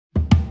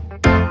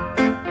Thank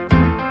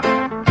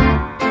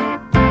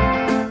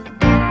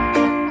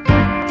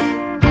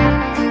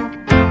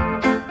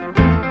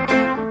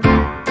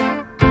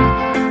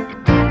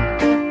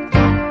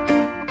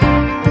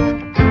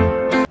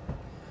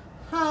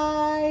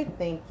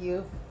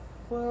you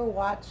for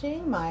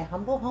watching my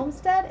humble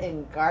homestead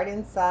and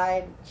garden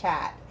side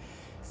chat.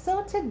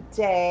 So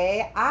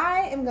today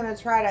I am going to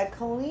try to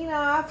clean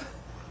off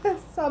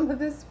some of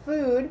this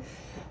food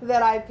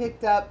that I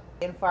picked up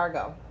in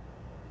Fargo.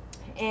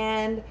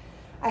 And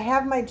I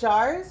have my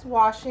jars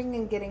washing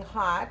and getting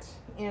hot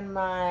in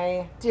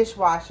my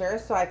dishwasher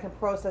so I can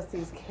process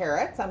these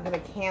carrots. I'm going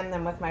to can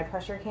them with my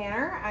pressure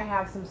canner. I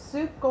have some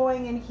soup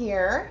going in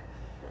here.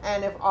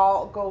 And if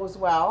all goes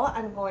well,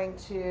 I'm going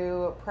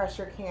to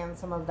pressure can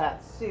some of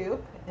that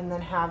soup and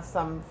then have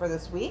some for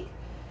this week.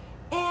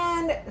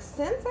 And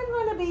since I'm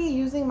going to be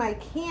using my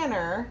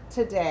canner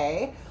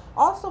today,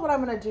 also what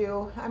I'm going to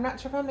do, I'm not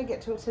sure if I'm going to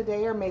get to it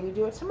today or maybe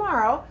do it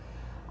tomorrow.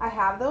 I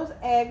have those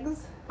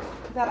eggs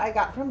that I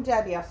got from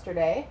Deb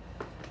yesterday.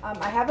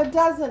 I have a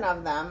dozen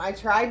of them. I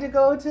tried to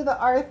go to the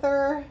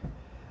Arthur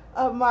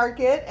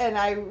market and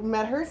I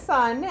met her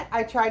son.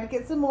 I tried to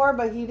get some more,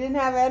 but he didn't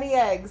have any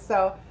eggs.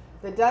 So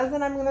the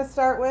dozen I'm going to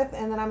start with,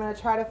 and then I'm going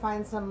to try to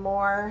find some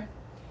more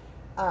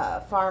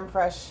farm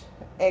fresh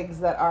eggs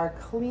that are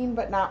clean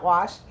but not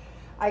washed.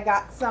 I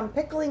got some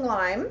pickling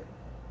lime,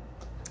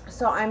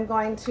 so I'm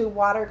going to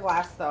water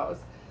glass those.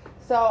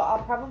 So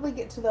I'll probably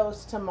get to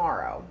those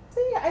tomorrow.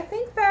 So yeah, I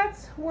think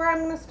that's where I'm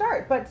going to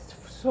start. But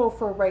so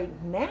for right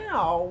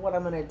now, what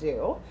I'm going to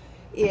do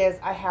is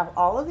I have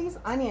all of these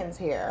onions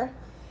here,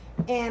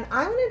 and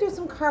I'm going to do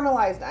some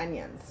caramelized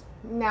onions.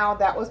 Now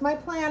that was my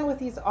plan with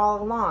these all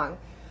along.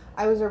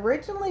 I was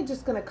originally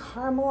just going to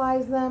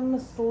caramelize them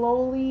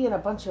slowly in a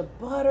bunch of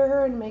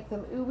butter and make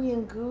them ooey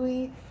and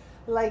gooey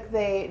like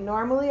they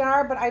normally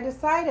are. But I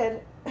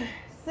decided,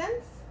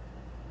 since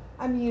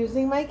I'm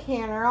using my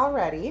canner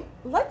already,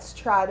 let's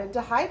try to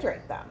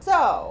dehydrate them.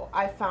 So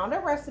I found a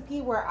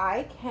recipe where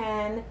I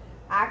can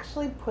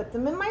actually put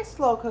them in my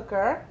slow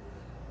cooker,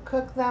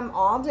 cook them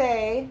all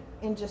day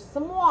in just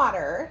some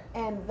water,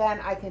 and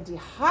then I can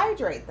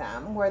dehydrate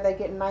them where they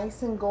get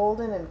nice and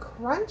golden and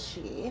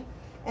crunchy.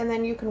 And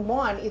then you can,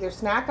 either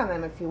snack on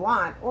them if you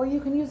want, or you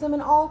can use them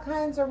in all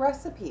kinds of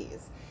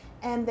recipes.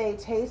 And they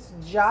taste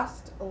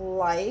just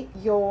like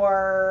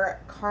your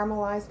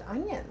caramelized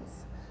onions.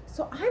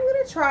 So I'm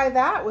going to try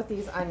that with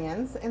these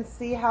onions and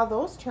see how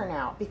those turn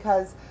out,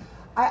 because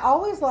I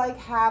always like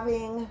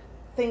having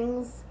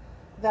things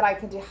that I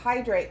can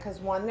dehydrate, because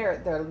one,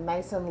 they're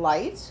nice and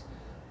light.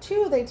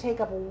 Two, they take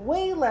up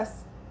way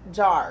less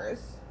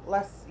jars,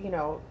 less,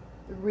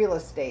 real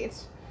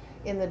estate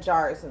in the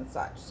jars and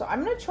such. So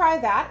I'm going to try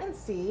that and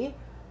see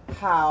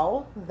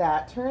how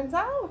that turns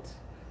out.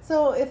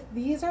 So if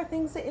these are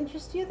things that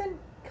interest you, then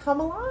come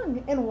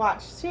along and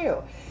watch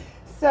too.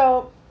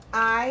 So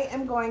I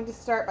am going to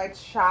start by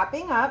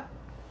chopping up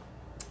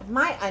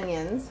my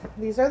onions.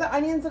 These are the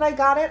onions that I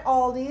got at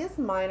Aldi's.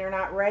 Mine are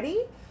not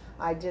ready.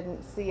 I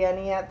didn't see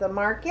any at the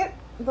market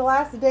the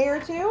last day or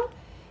two.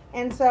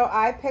 And so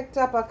I picked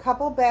up a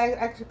couple bags,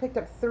 actually picked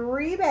up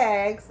 3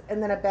 bags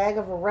and then a bag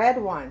of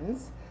red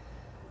ones.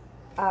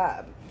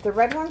 The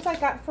red ones I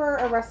got for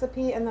a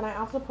recipe, and then I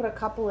also put a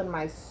couple in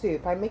my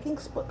soup. I'm making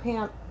split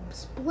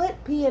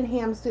pea and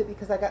ham soup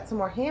because I got some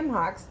more ham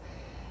hocks.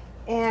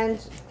 And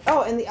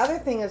oh, and the other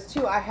thing is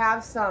too,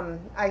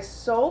 I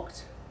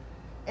soaked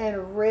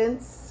and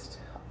rinsed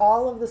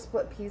all of the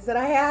split peas that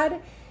I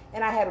had,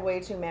 and I had way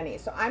too many.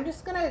 So I'm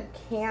just gonna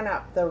can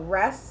up the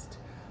rest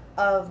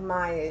of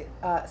my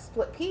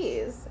split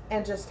peas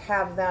and just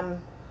have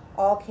them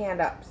all canned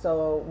up,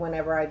 so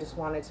whenever I just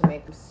wanted to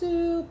make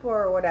soup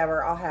or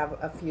whatever, I'll have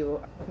a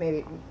few,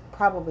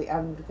 probably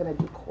I'm gonna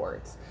do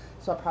quarts,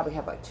 so I'll probably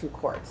have like 2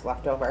 quarts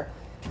left over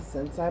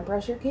since I'm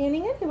pressure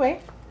canning anyway.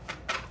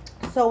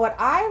 So what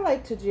I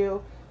like to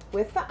do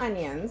with the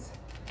onions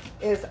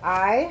is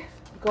I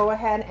go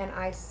ahead and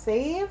I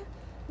save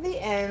the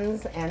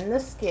ends and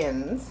the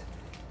skins,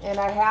 and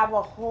I have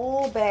a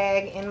whole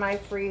bag in my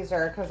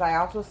freezer because I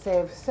also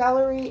save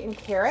celery and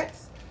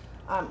carrots.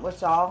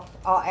 Which I'll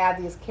add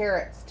these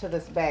carrots to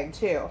this bag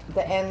too,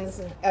 the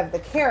ends of the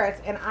carrots,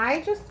 and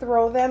I just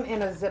throw them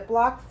in a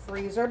Ziploc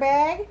freezer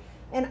bag,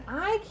 and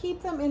I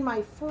keep them in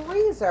my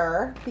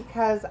freezer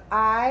because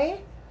I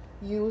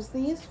use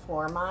these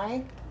for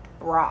my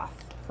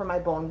broth, for my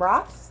bone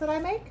broths that I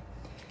make.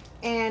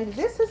 And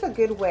this is a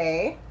good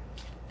way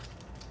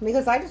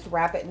because I just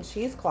wrap it in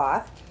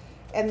cheesecloth,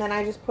 and then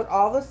I just put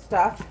all the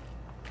stuff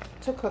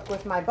to cook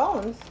with my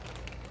bones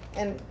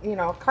and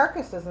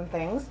carcasses and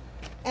things.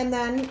 And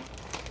then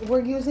we're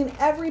using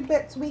every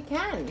bits we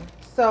can.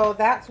 So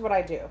that's what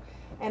I do.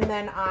 And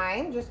then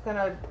I'm just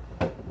gonna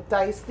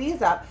dice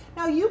these up.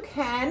 Now you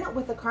can,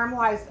 with the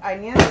caramelized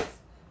onions,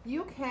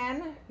 you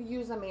can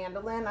use a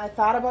mandolin. I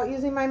thought about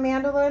using my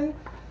mandolin,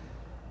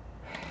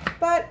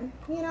 but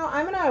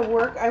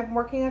I'm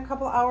working a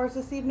couple hours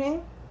this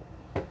evening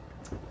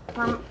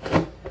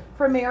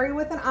for Mary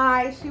with an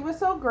I. She was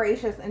so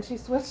gracious and she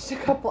switched a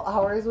couple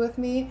hours with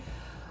me.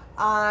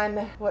 on,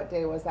 what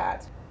day was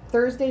that?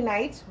 Thursday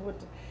night,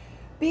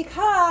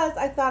 because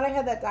I thought I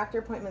had that doctor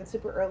appointment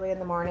super early in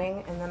the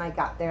morning, and then I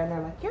got there and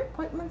they're like, your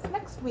appointment's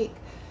next week,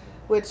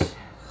 which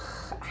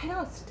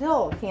I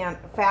still can't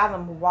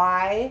fathom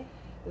why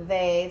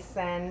they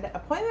send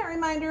appointment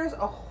reminders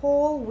a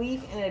whole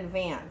week in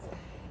advance.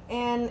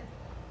 And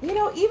you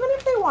know, even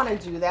if they want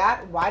to do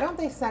that, why don't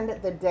they send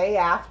it the day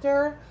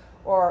after,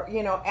 or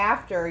you know,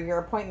 after your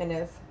appointment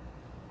is?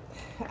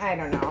 I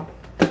don't know,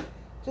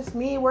 just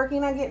me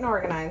working on getting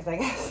organized, I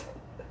guess.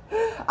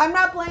 I'm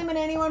not blaming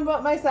anyone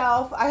but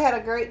myself. I had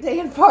a great day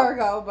in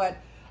Fargo, but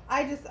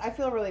I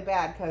feel really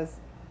bad because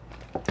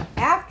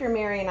after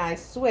Mary and I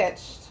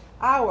switched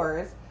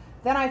hours,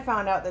 then I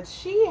found out that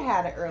she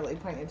had an early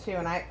appointment too,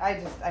 and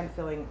I'm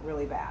feeling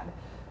really bad.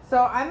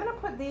 So I'm gonna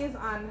put these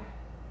on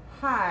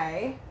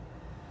high,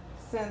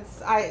 since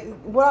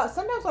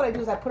sometimes what I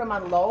do is I put them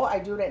on low. I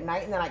do it at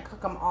night and then I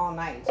cook them all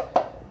night.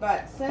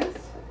 But since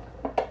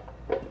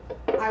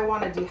I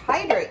want to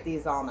dehydrate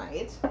these all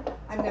night,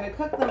 I'm going to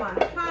cook them on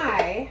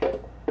high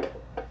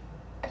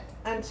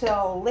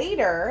until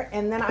later,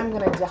 and then I'm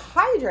going to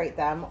dehydrate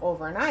them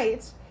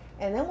overnight,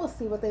 and then we'll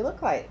see what they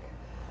look like.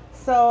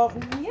 So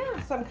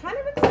yeah, so I'm kind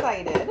of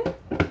excited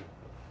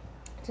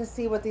to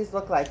see what these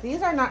look like.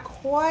 These are not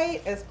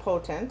quite as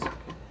potent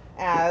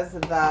as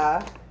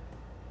the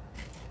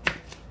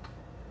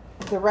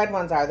red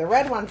ones are. The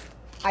red ones,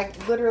 I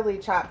literally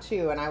chopped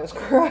 2 and I was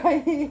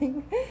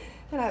crying.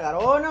 And I thought,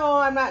 oh no,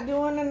 I'm not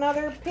doing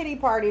another pity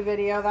party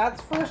video,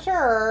 that's for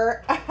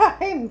sure.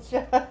 I'm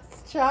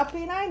just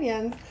chopping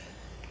onions.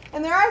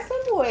 And there are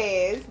some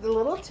ways, the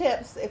little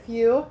tips, if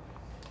you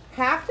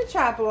have to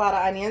chop a lot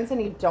of onions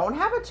and you don't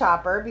have a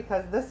chopper,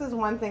 because this is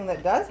one thing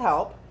that does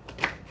help,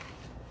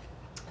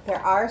 there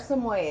are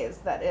some ways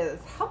that is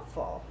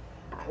helpful.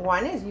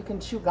 One is you can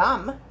chew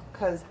gum,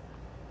 because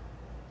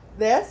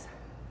this,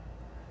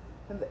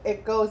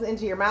 it goes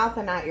into your mouth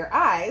and not your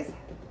eyes.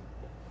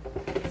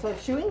 So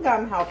chewing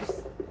gum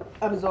helps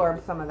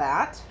absorb some of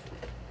that.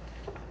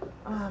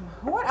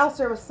 What else?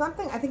 There was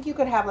something, I think you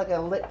could have like a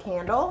lit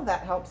candle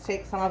that helps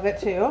take some of it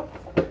too.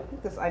 I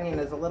think this onion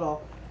is a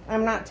little,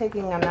 I'm not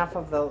taking enough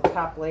of the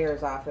top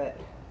layers off it.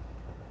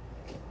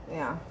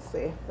 Yeah,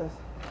 see, just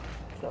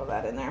throw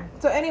that in there.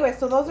 So anyway,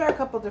 so those are a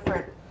couple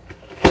different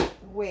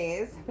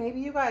ways. Maybe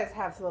you guys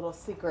have little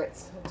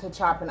secrets to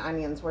chopping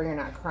onions where you're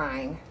not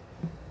crying.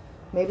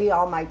 Maybe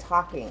all my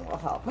talking will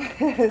help.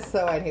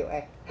 So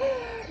anyway,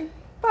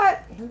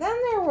 but then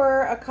there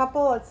were a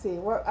couple, let's see, I'm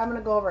going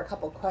to go over a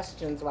couple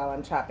questions while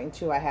I'm chopping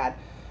too. I had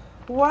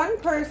one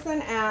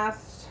person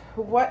asked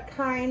what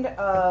kind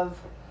of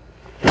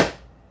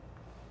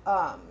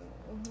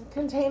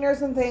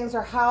containers and things,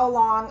 or how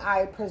long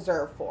I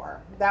preserve for.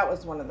 That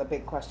was one of the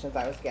big questions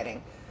I was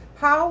getting.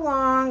 How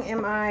long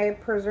am I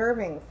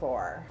preserving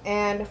for?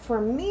 And for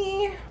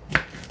me,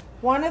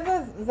 one of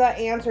the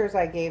answers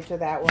I gave to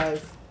that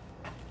was,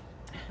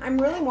 I'm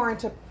really more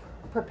into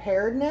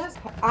preparedness.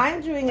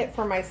 I'm doing it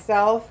for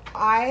myself.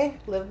 I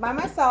live by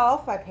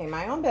myself. I pay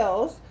my own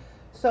bills.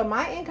 So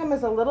my income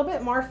is a little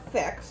bit more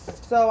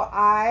fixed. So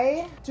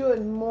I do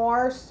it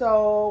more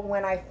so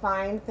when I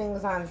find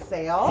things on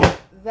sale,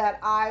 that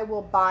I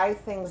will buy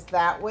things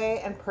that way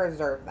and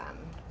preserve them.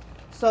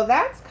 So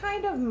that's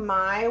kind of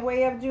my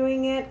way of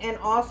doing it. And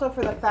also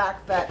for the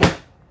fact that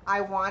I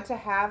want to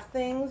have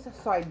things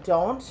so I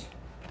don't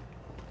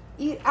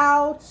eat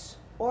out,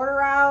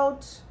 order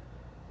out,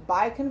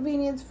 buy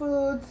convenience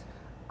foods.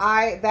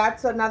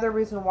 That's another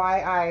reason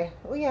why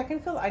oh yeah, I can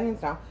feel the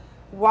onions now.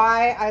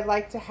 Why I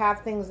like to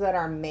have things that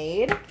are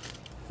made.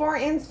 For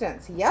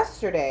instance,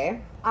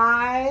 yesterday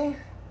I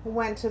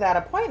went to that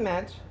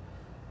appointment.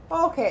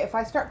 Okay, if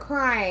I start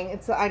crying,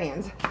 it's the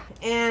onions.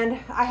 And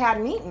I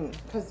hadn't eaten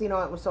because, you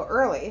know, it was so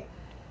early.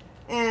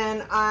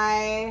 And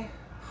I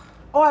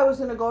was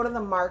gonna go to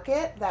the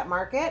market, that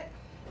market,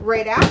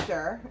 right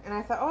after. And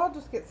I thought, oh, I'll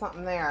just get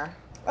something there.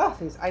 Oh,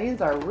 these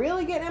onions are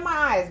really getting in my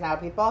eyes now,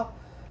 people.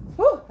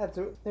 Whew,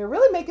 they're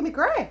really making me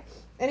cry.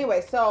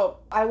 Anyway, so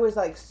I was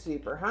like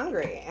super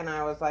hungry, and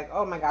I was like,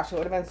 oh my gosh, it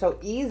would have been so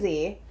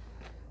easy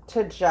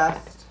to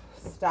just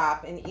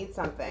stop and eat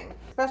something.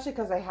 Especially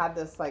because I had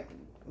this like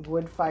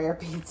wood fire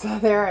pizza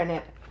there,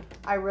 and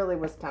I really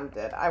was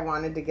tempted. I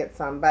wanted to get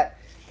some, but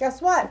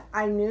guess what?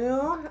 I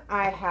knew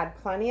I had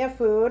plenty of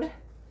food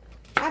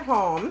at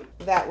home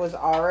that was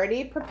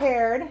already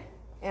prepared.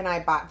 And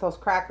I bought those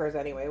crackers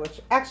anyway, which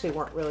actually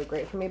weren't really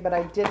great for me, but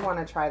I did want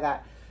to try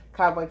that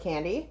cowboy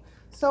candy.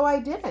 So I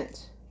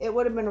didn't. It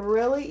would have been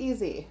really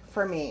easy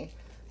for me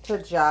to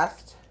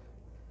just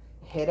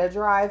hit a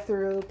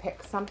drive-through,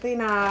 pick something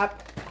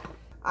up.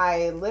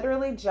 I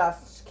literally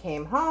just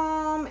came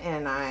home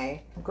and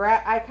I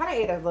kind of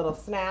ate a little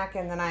snack,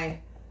 and then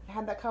I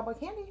had that cowboy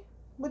candy,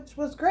 which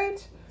was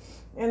great.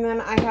 And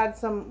then I had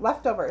some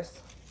leftovers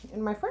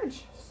in my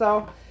fridge.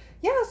 So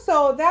yeah,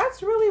 so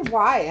that's really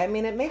why. I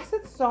mean, it makes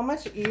it so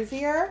much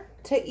easier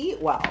to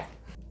eat well.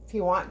 If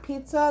you want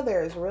pizza,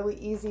 there's really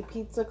easy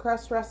pizza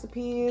crust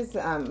recipes.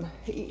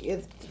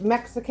 It's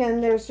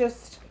Mexican. There's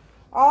just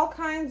all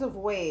kinds of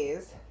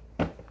ways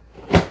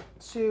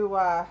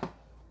to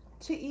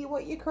eat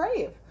what you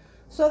crave.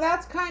 So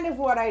that's kind of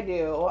what I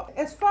do.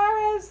 As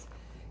far as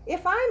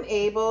if I'm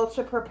able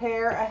to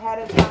prepare ahead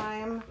of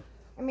time,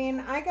 I mean,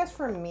 I guess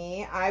for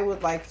me, I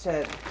would like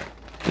to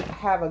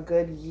have a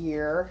good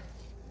year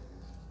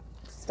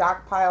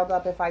stockpiled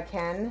up if I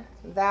can.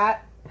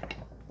 That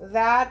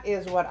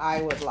is what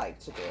I would like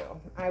to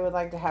do. I would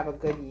like to have a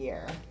good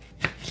year.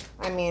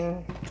 I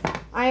mean,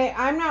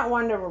 I'm not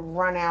one to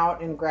run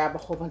out and grab a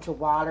whole bunch of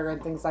water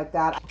and things like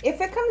that.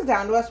 If it comes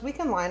down to us, we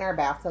can line our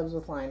bathtubs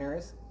with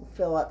liners,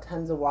 fill up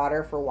tons of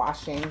water for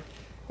washing,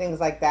 things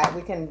like that.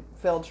 We can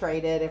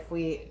filtrate it if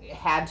we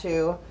had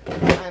to.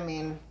 I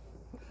mean,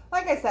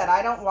 like I said,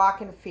 I don't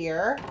walk in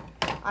fear.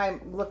 I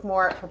look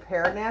more at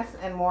preparedness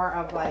and more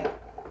of like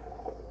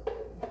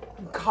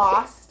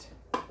cost,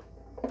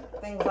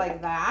 things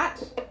like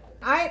that.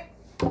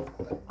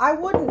 I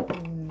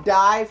wouldn't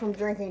die from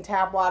drinking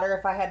tap water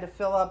if I had to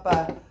fill up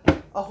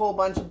a whole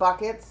bunch of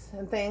buckets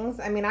and things.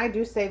 I mean, I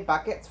do save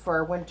buckets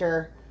for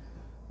winter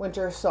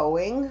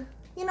sowing.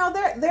 You know,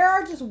 there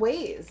are just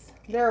ways.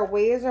 There are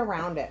ways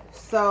around it.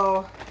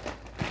 So,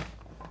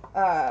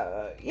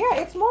 yeah,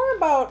 it's more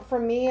about, for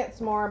me,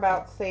 it's more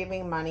about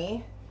saving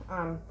money.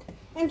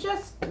 And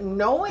just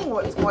knowing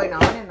what's going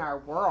on in our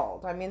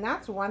world. I mean,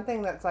 that's one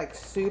thing that's like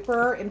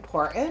super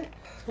important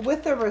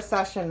with the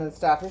recession and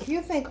stuff. If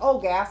you think, oh,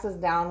 gas is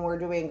down, we're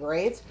doing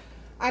great.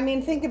 I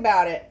mean, think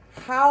about it.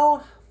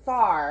 How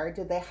far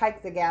did they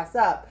hike the gas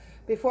up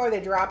before they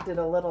dropped it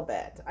a little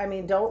bit? I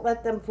mean, don't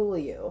let them fool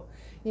you.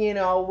 You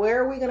know,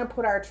 where are we going to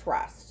put our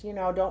trust? You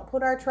know, don't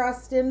put our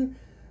trust in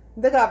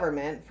the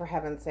government, for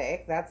heaven's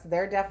sake.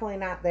 They're definitely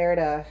not there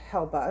to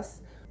help us.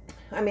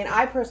 I mean,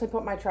 I personally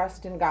put my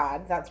trust in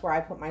God. That's where I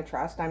put my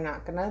trust. I'm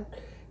not gonna,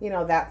 you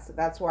know,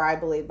 that's where I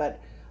believe.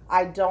 But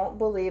I don't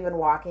believe in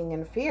walking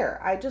in fear.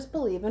 I just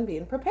believe in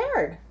being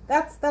prepared.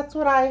 That's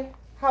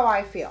how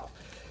I feel.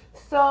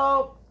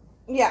 So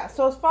yeah.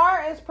 So as far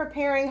as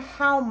preparing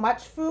how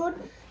much food,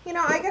 you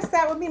know, I guess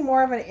that would be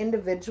more of an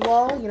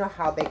individual. You know,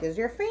 how big is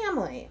your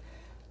family?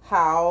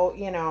 How,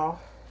 you know,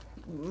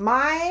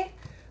 my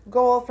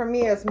goal for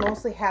me is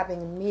mostly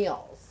having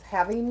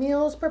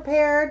meals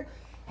prepared.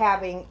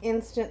 Having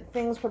instant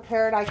things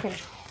prepared. I can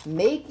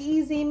make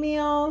easy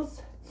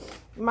meals.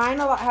 Mine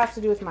a lot has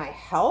to do with my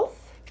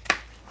health.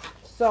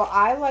 So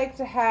I like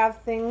to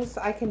have things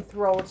I can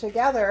throw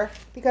together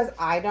because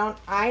I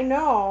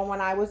know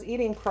when I was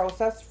eating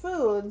processed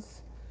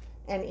foods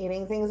and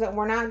eating things that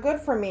were not good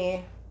for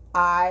me,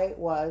 I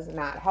was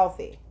not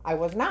healthy. I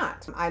was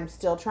not. I'm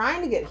still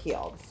trying to get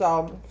healed.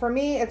 So for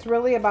me, it's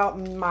really about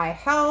my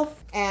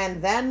health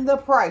and then the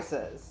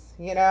prices.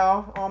 You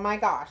know, oh my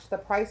gosh, the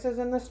prices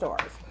in the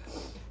stores.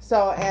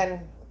 So, and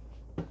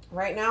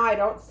right now I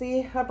don't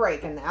see a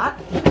break in that.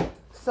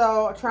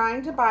 So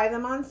trying to buy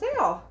them on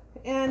sale.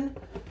 And,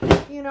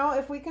 you know,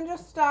 if we can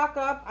just stock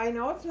up, I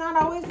know it's not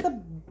always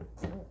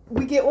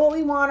we get what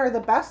we want or the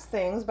best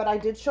things, but I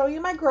did show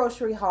you my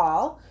grocery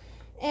haul.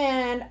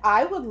 And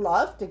I would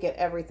love to get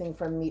everything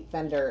from meat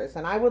vendors.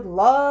 And I would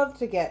love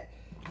to get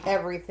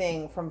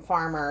everything from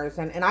farmers.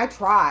 And I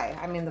try.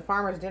 I mean, the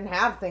farmers didn't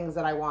have things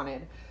that I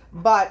wanted.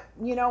 But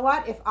you know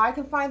what? If I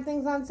can find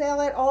things on sale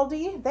at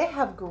Aldi, they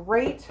have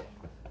great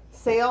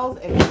sales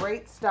and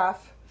great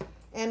stuff.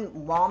 And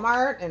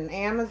Walmart and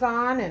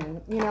Amazon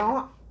and, you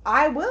know,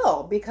 I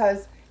will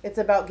because it's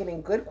about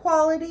getting good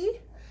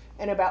quality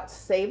and about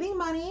saving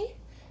money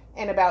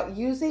and about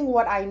using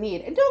what I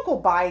need. And don't go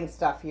buying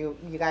stuff you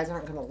guys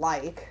aren't going to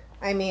like.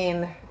 I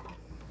mean,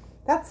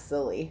 that's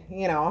silly,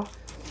 you know.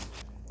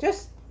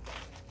 Just,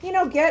 you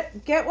know, get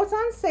what's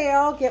on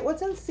sale, get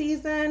what's in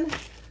season.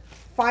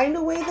 Find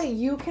a way that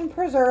you can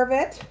preserve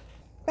it.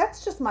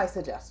 That's just my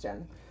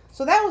suggestion.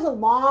 So that was a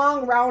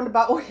long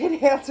roundabout way to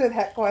answer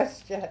that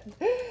question.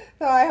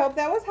 So I hope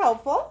that was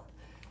helpful.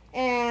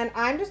 And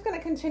I'm just going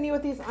to continue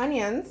with these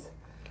onions.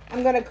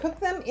 I'm going to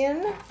cook them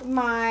in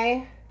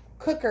my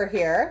cooker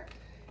here.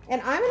 And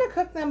I'm going to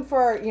cook them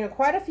for, you know,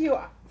 quite a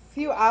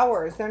few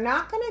hours. They're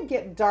not going to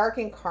get dark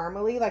and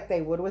caramely like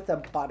they would with the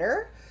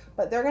butter,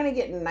 but they're going to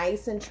get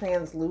nice and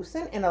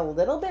translucent and a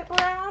little bit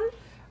brown.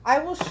 I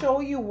will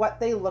show you what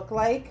they look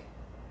like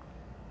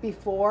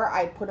before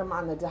I put them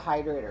on the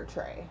dehydrator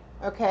tray.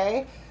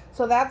 Okay,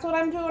 so that's what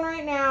I'm doing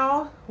right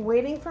now.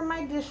 Waiting for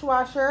my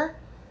dishwasher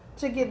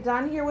to get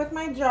done here with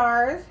my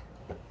jars.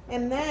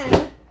 And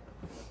then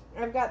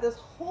I've got this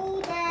whole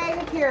bag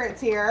of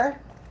carrots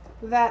here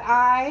that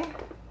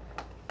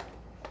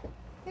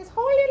this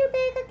whole little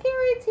bag of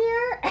carrots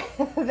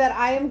here that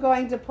I am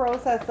going to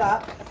process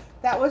up.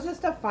 That was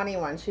just a funny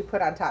one she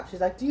put on top.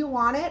 She's like, do you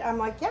want it? I'm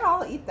like, yeah,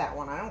 I'll eat that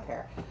one. I don't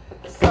care.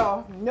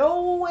 So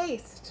no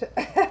waste.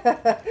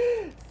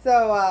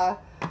 So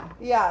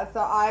yeah, so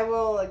I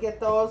will get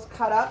those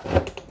cut up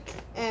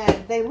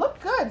and they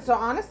look good. So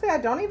honestly, I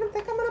don't even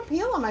think I'm going to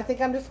peel them. I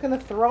think I'm just going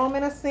to throw them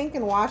in a sink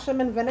and wash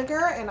them in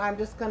vinegar. And I'm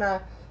just going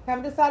to,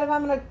 haven't decided if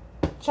I'm going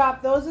to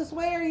chop those this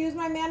way or use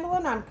my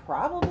mandolin. I'm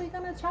probably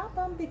going to chop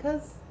them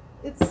because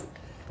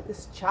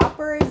this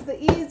chopper is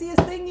the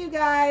easiest thing, you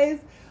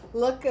guys.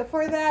 look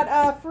for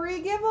that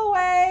free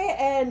giveaway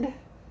and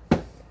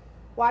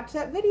watch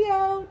that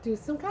video. Do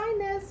some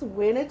kindness.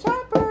 Win a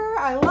chopper.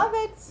 I love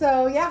it.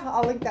 So yeah,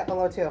 I'll link that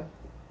below too.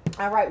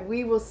 All right,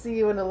 we will see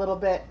you in a little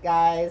bit,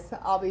 guys.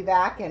 I'll be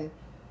back and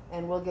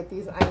we'll get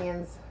these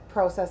onions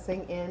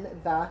processing in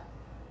the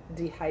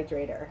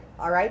dehydrator.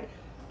 All right,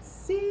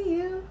 see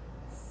you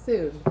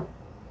soon.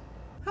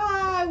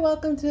 Hi,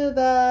 welcome to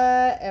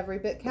the Every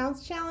Bit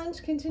Counts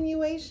Challenge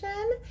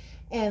continuation.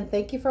 And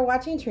thank you for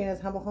watching Trina's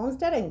Humble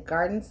Homestead and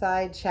Garden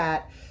Side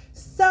Chat.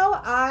 So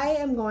I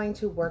am going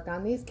to work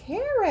on these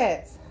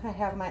carrots. I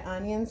have my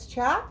onions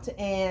chopped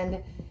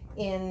and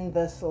in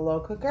the slow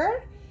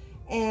cooker.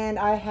 And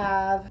I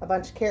have a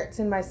bunch of carrots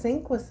in my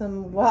sink with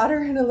some water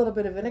and a little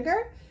bit of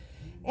vinegar.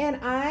 And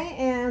I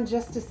am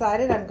just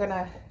decided I'm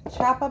gonna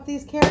chop up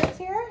these carrots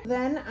here.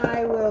 Then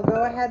I will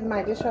go ahead,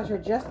 my dishwasher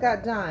just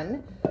got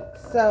done.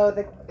 So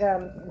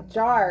the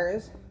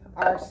jars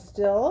are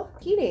still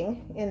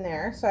heating in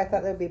there. So I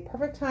thought that would be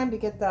perfect time to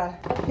get the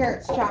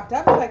carrots chopped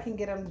up so I can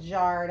get them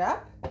jarred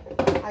up.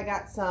 I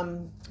got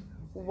some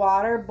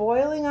water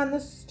boiling on the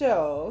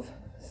stove.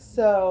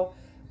 So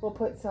we'll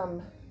put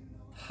some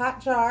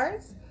hot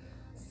jars,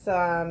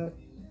 some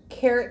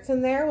carrots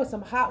in there with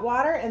some hot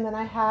water, and then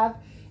I have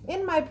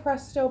in my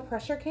Presto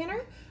pressure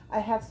canner, I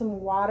have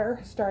some water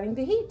starting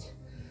to heat.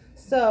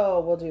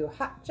 So we'll do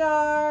hot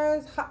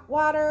jars, hot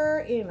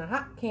water in a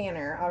hot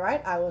canner. All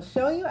right, I will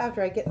show you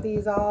after I get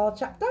these all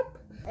chopped up.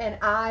 And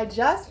I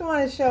just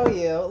want to show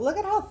you, look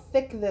at how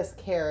thick this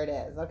carrot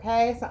is,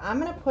 okay? So I'm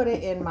gonna put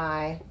it in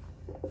my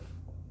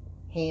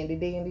handy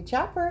dandy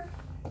chopper.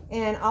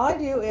 And all I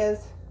do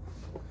is,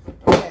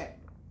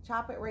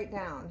 chop it right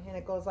down, and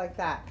it goes like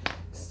that.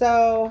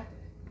 So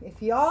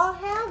if y'all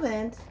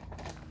haven't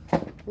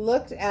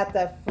looked at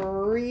the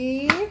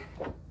free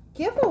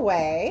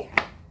giveaway,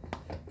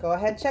 go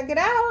ahead, check it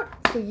out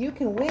so you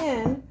can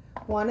win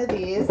one of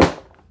these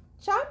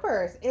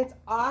choppers. It's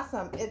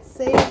awesome. It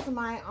saves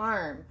my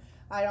arm.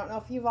 I don't know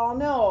if you all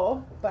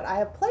know, but I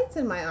have plates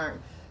in my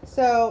arm,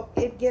 so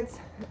it gets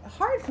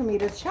hard for me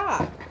to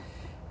chop.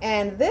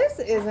 And this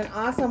is an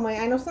awesome way.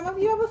 I know some of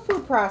you have a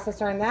food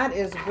processor, and that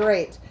is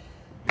great.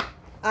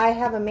 I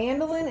have a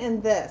mandolin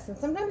and this, and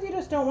sometimes you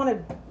just don't want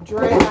to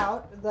drag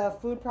out the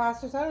food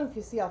processor. I don't know if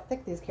you see how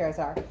thick these carrots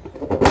are.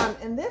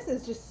 And this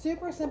is just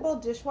super simple,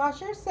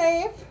 dishwasher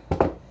safe,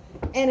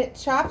 and it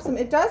chops them.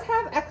 It does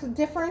have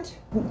different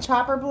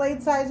chopper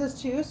blade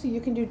sizes too, so you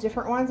can do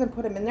different ones and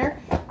put them in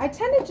there. I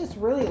tend to just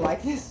really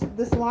like this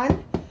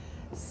one.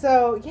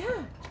 So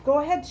yeah, go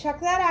ahead, check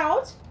that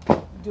out.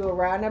 Do a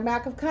random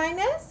act of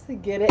kindness,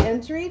 get an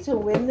entry to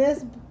win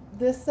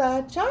this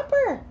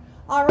chopper.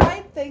 All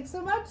right, thanks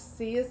so much.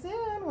 See you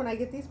soon when I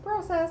get these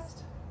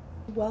processed.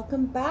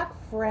 Welcome back,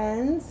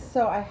 friends.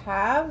 So I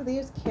have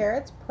these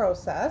carrots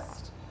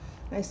processed.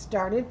 I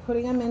started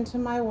putting them into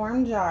my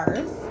warm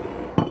jars.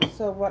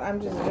 So what I'm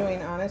just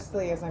doing,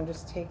 honestly, is I'm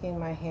just taking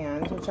my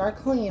hands, which are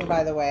clean,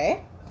 by the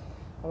way.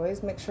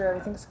 Always make sure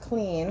everything's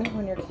clean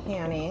when you're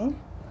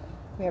canning.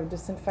 We have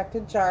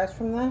disinfected jars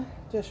from the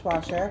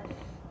dishwasher.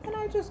 And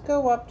I just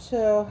go up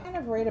to kind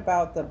of right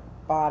about the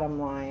bottom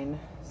line.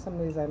 Some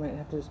of these I might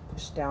have to just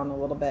push down a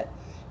little bit,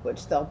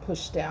 which they'll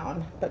push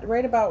down. But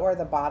right about where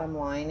the bottom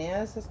line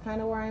is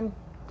kind of where I'm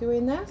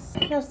doing this.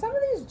 Now some of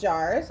these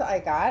jars I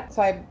got,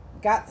 so I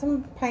got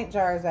some pint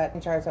jars at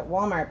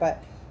Walmart,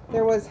 but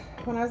there was,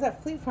 when I was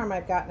at Fleet Farm,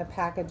 I'd gotten a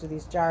package of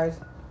these jars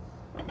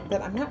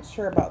that I'm not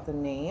sure about the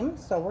name.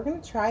 So we're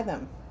gonna try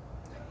them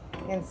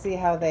and see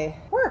how they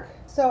work.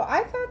 So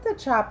I thought the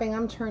chopping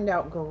them turned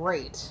out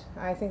great.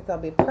 I think they'll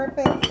be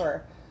perfect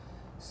for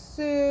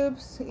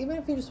soups, even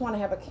if you just want to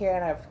have a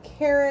can of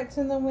carrots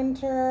in the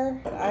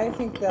winter. I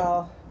think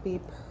they'll be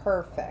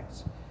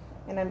perfect.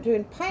 And I'm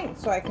doing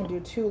pints, so I can do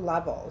 2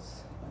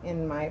 levels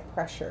in my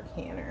pressure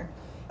canner.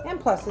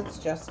 And plus it's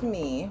just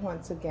me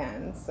once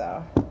again,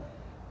 so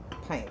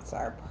pints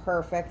are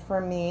perfect for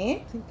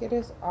me. I think it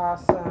is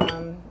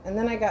awesome. And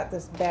then I got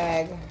this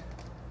bag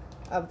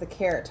of the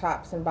carrot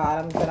tops and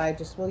bottoms that I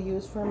just will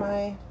use for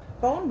my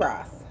bone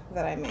broth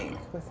that I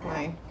make with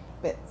my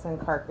bits and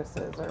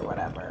carcasses or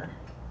whatever.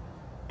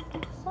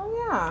 So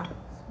yeah,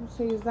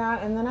 so use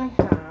that, and then I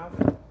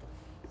have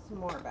some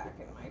more back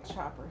in my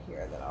chopper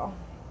here that I'll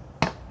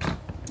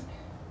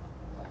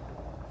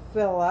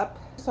fill up.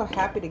 So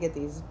happy to get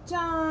these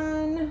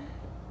done.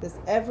 This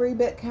Every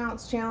Bit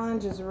Counts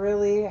challenge is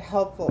really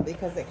helpful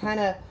because it kind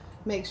of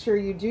makes sure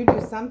you do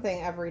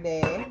something every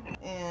day,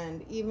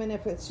 and even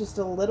if it's just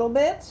a little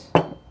bit,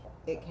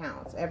 it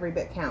counts. Every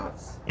bit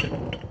counts.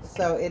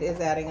 So it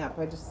is adding up.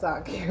 I just saw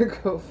a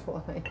carrot go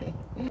flying.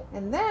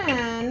 And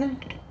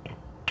then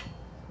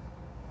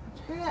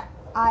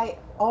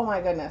oh my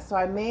goodness, so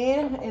I made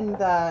in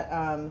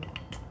the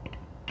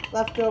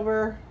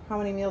leftover, how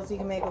many meals you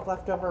can make with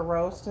leftover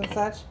roast and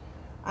such,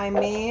 I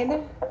made,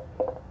 I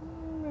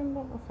don't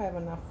know if I have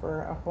enough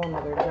for a whole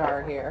nother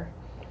jar here.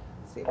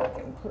 Let's see if I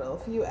can put a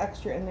few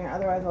extra in there,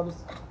 otherwise I'll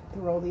just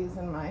throw these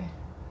in my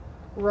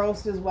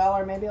roast as well,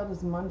 or maybe I'll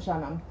just munch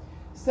on them.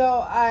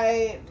 So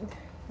I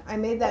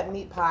made that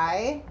meat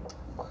pie.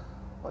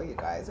 Oh, you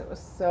guys, it was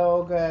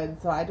so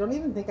good. So I don't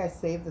even think I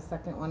saved the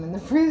second one in the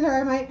freezer.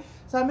 I might.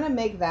 So I'm going to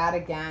make that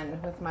again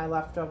with my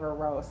leftover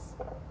roast.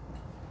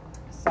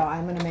 So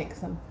I'm going to make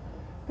some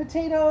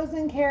potatoes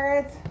and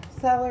carrots,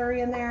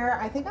 celery in there.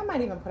 I think I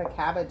might even put a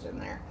cabbage in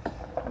there.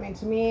 I mean,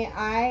 to me,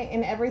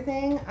 in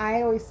everything,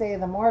 I always say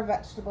the more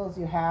vegetables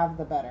you have,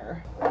 the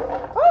better.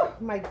 Oh,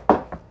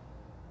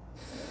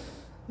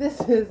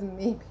 this is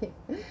me being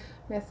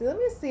messy. Let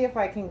me see if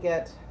I can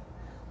get,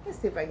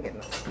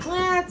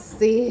 let's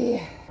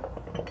see.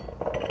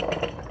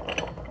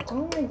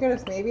 Oh my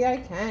goodness, maybe I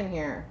can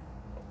here.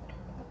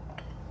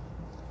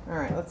 All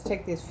right, let's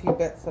take these few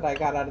bits that I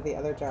got out of the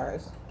other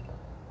jars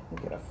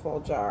and get a full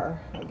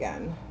jar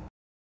again.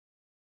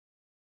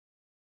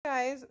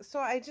 Guys, so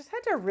I just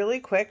had to really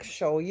quick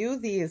show you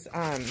these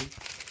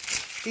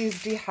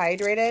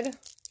dehydrated,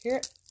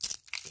 here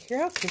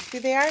how crispy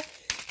they are,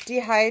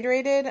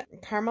 dehydrated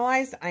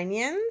caramelized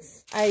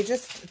onions. I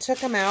just took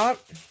them out.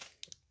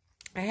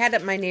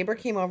 My neighbor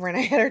came over and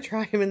I had her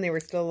try them and they were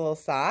still a little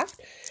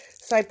soft.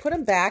 So I put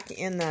them back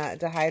in the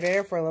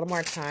dehydrator for a little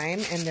more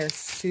time and they're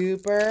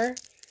super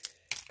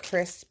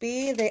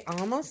crispy. They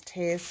almost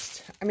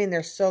taste, I mean,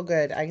 they're so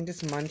good. I can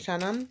just munch on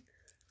them.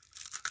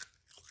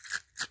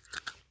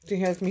 So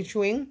here's me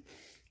chewing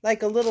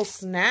like a little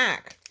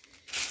snack.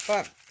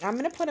 But I'm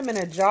going to put them in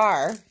a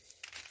jar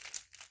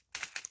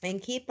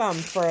and keep them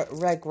for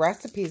like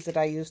recipes that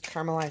I used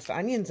caramelized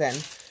onions in.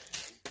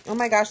 Oh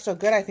my gosh, so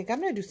good. I think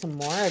I'm going to do some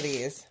more of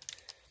these.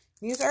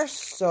 These are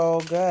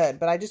so good,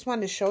 but I just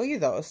wanted to show you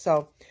those.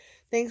 So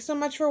thanks so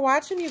much for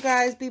watching, you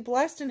guys. Be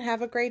blessed and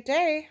have a great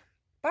day.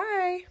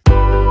 Bye.